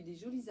joli, il fait des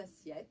jolies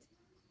assiettes.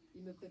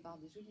 Il me prépare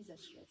des jolies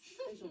assiettes,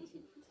 très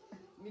gentil.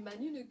 Mais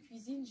Manu ne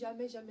cuisine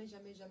jamais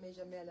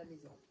à la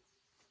maison.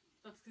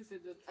 Parce que c'est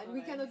de And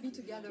we cannot be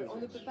together. On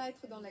ne peut pas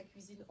être dans la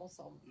cuisine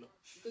ensemble.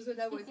 Because when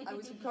I was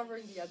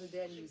recovering the other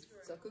day and he was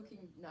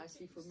cooking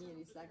nicely for me and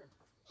it's like,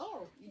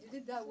 oh, you did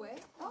it that way?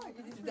 Oh,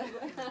 you did it that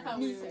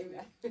way? Me saying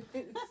that.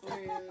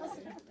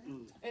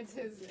 It's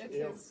his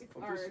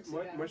En art. plus,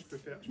 moi je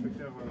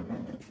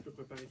peux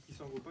préparer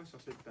 600 repas sur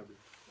cette table.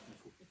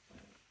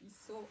 He's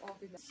so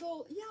organized.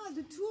 So yeah,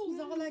 the tools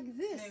are like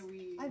this.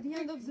 At the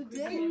end of the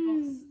day,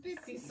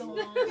 It's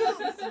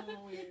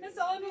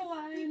all in a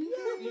line.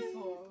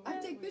 I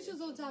take pictures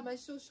all the time. I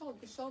show Sean,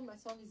 because Sean, my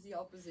son, is the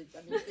opposite.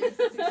 I mean,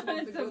 6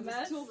 months ago,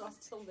 the tools are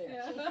still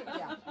there.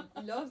 Yeah.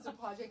 He loves the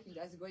project, he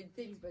does great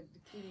things, but the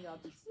cleaning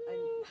up is...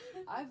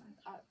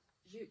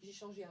 J'ai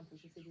changé un peu,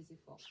 j'ai fait des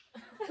efforts.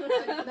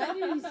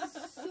 Manu is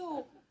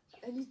so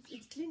and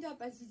it's cleaned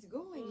up as it's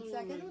going. It's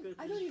like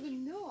I don't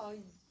even know how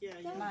it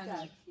does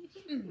that.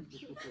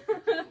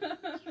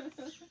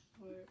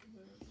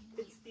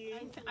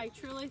 I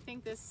truly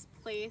think this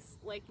place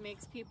like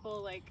makes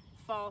people like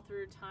fall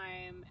through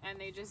time and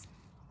they just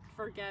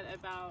forget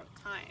about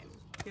time.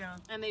 Yeah.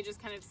 And they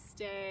just kind of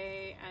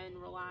stay and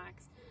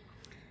relax.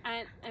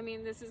 And I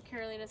mean, this is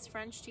Carolina's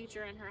French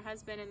teacher and her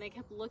husband, and they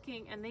kept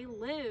looking, and they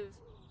live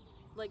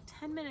like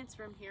 10 minutes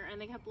from here,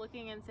 and they kept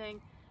looking and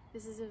saying,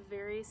 this is a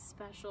very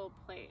special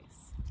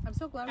place. I'm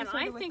so glad. And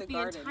I think the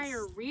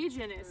entire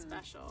region is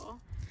special,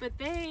 but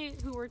they,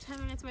 who were 10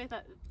 minutes away,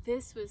 thought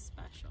this was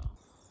special.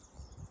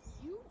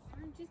 You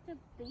are just a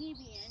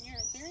baby, and you're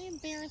very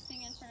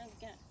embarrassing in front of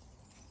guests.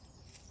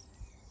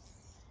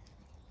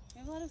 We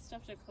have a lot of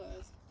stuff to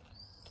close.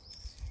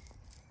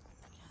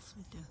 Yes,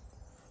 we do.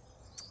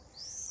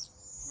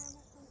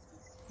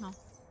 No.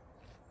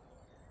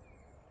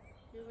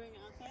 You're going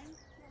outside?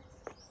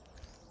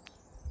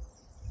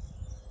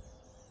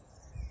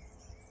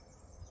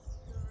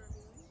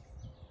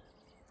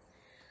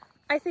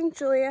 I think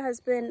Julia has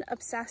been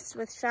obsessed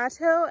with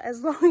Chateau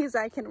as long as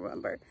I can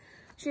remember.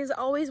 She's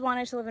always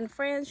wanted to live in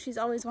France. She's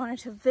always wanted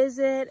to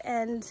visit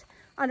and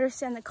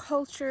understand the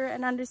culture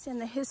and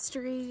understand the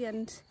history,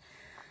 and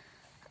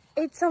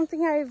it's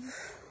something I've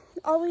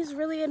always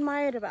really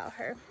admired about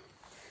her.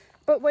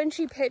 But when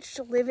she pitched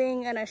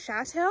living in a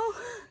chateau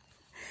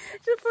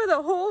for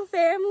the whole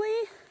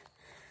family,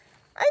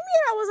 I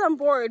mean, I was on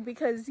board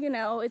because, you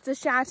know, it's a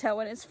chateau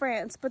and it's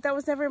France, but that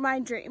was never my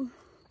dream.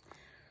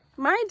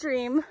 My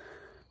dream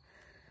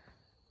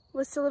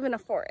was to live in a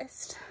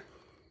forest.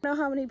 I don't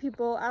know how many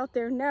people out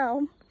there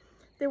know,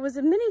 there was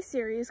a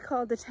mini-series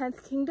called The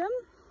 10th Kingdom.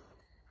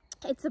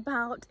 It's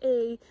about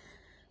a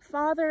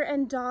father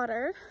and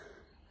daughter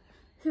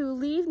who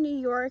leave New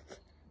York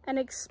and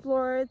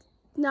explore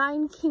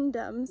 9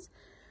 kingdoms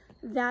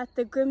that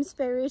the Grimm's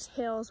fairy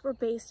tales were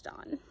based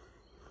on.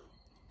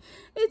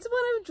 It's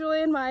one of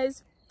Julia and my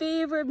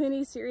favorite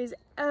miniseries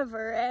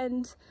ever,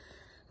 and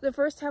the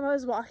first time I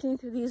was walking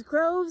through these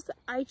groves,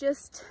 I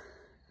just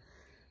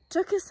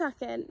took a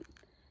second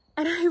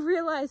and I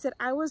realized that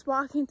I was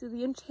walking through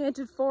the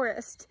enchanted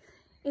forest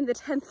in the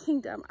 10th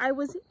Kingdom. I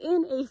was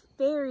in a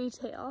fairy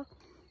tale.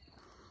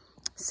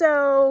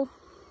 So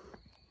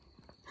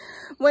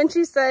when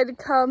she said,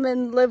 come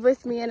and live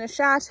with me in a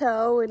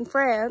chateau in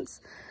France,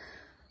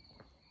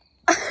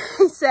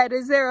 I said,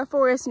 is there a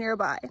forest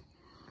nearby?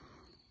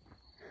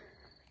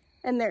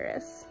 And there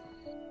is.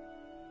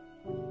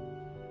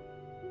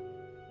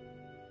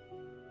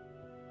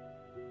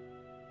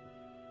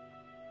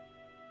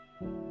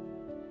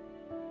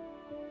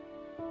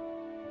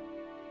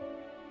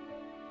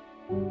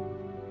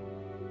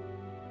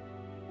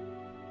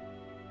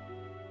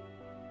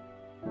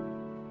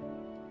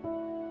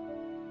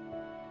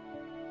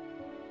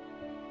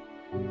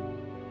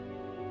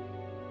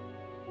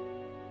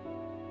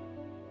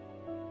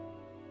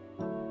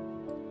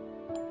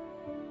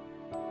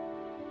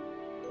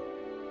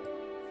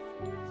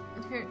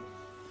 Okay,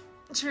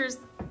 cheers.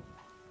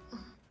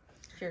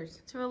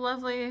 Cheers. To a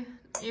lovely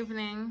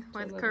evening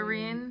with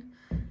Corinne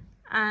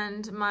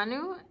and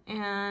Manu,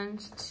 and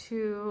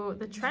to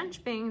the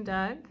trench being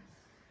dug,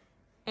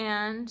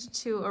 and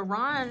to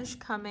Orange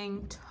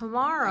coming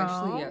tomorrow.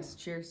 Actually, yes,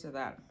 cheers to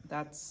that.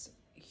 That's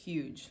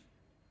huge.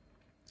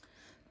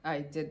 I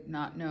did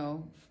not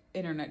know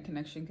internet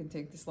connection can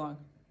take this long.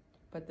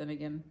 But then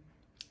again,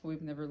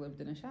 we've never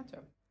lived in a chateau.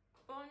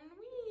 Bonne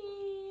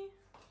nuit.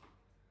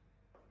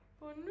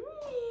 Bonne nuit.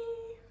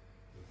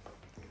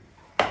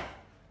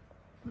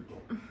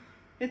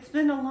 It's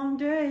been a long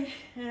day,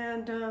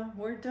 and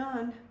we're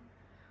done.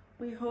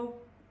 We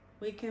hope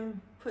we can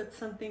put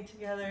something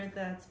together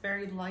that's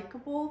very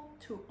likable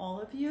to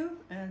all of you,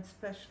 and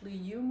especially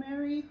you,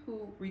 Mary,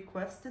 who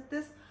requested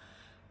this.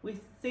 We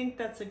think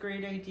that's a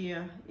great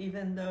idea,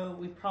 even though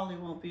we probably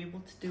won't be able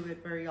to do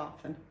it very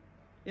often,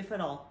 if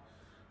at all.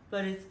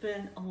 But it's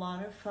been a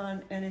lot of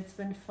fun, and it's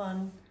been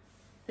fun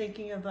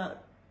thinking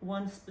about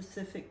one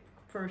specific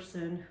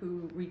person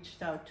who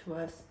reached out to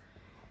us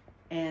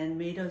and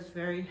made us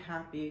very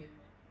happy,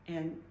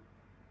 and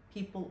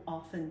people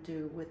often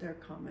do with their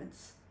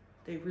comments.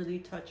 They really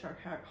touch our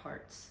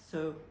hearts.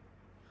 So,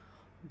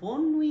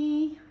 bonne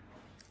nuit.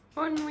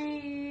 Bonne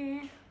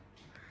nuit.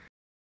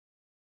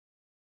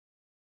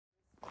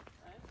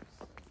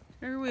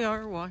 Here we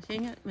are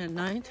walking at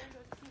midnight,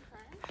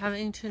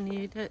 having to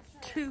need it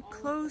to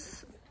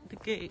close the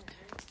gate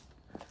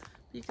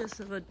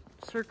because of a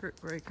circuit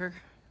breaker.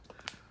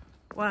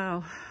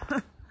 Wow.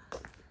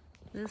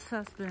 This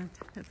has been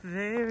a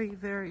very,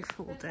 very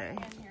full day.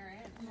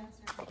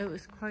 It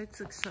was quite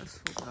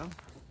successful though.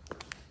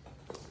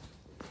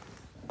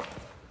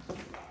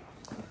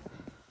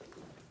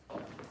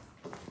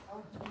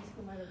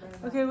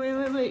 Okay,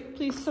 wait.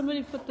 Please,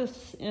 somebody put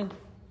this in.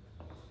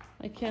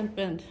 I can't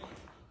bend.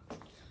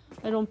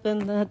 I don't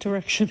bend that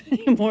direction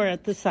anymore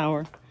at this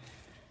hour.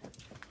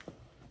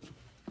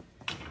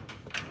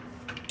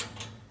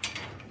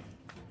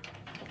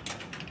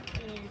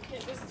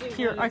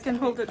 Here, I can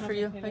hold it for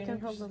you. I can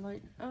hold the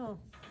light. Oh,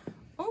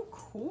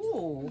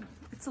 cool.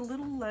 It's a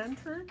little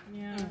lantern.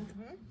 Yeah. It's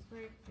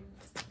very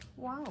cute.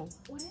 Wow.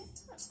 What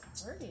is that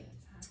party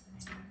that's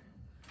happening?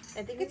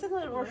 I think it's a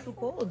little more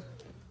cold.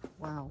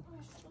 Wow.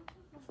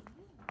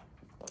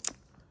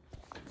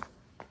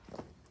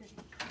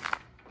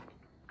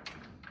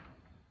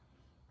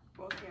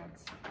 Both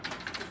hands.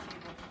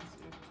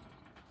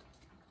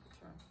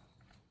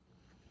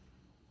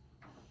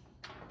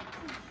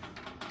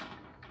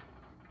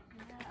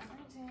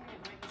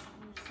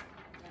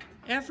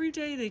 Every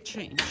day they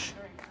change.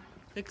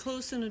 They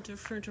close in a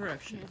different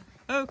direction.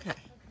 Okay.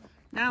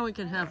 Now we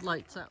can have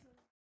lights up.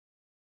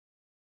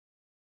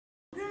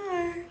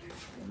 Good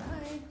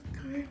night.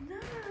 Good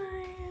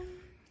night.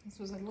 This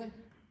was like an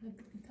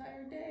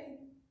entire day.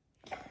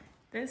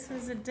 This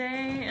was a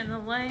day in the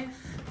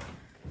life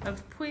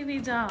of Puy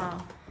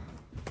Vidal.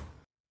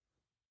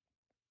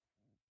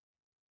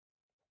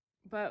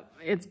 But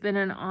it's been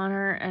an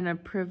honor and a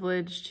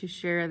privilege to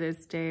share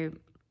this day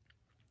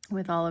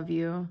with all of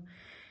you.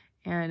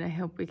 And I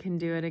hope we can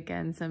do it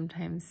again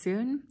sometime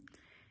soon.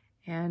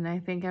 And I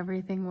think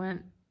everything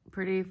went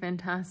pretty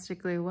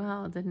fantastically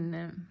well, didn't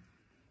it?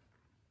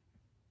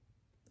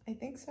 I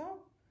think so.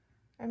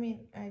 I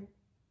mean,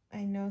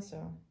 I know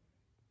so.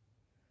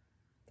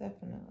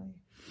 Definitely.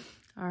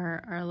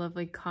 Our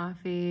lovely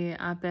coffee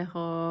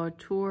apéro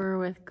tour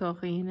with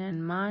Corinne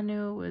and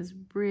Manu was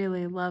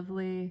really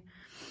lovely.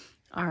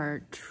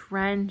 Our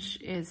trench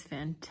is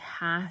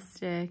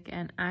fantastic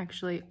and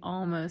actually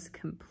almost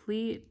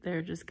complete.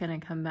 They're just gonna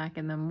come back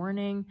in the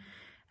morning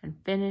and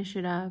finish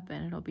it up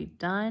and it'll be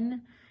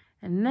done.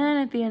 And then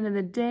at the end of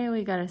the day,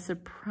 we got a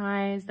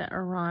surprise that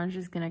Orange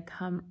is gonna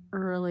come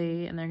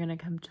early and they're gonna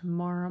come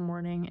tomorrow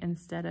morning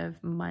instead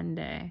of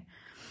Monday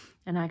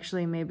and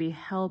actually maybe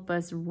help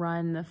us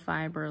run the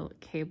fiber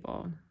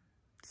cable.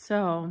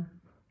 So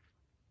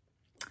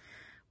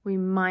we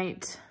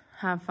might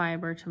have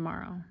fiber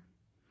tomorrow.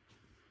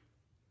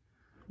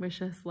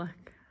 Wish us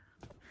luck.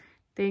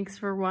 Thanks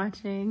for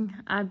watching.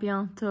 À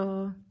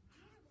bientôt.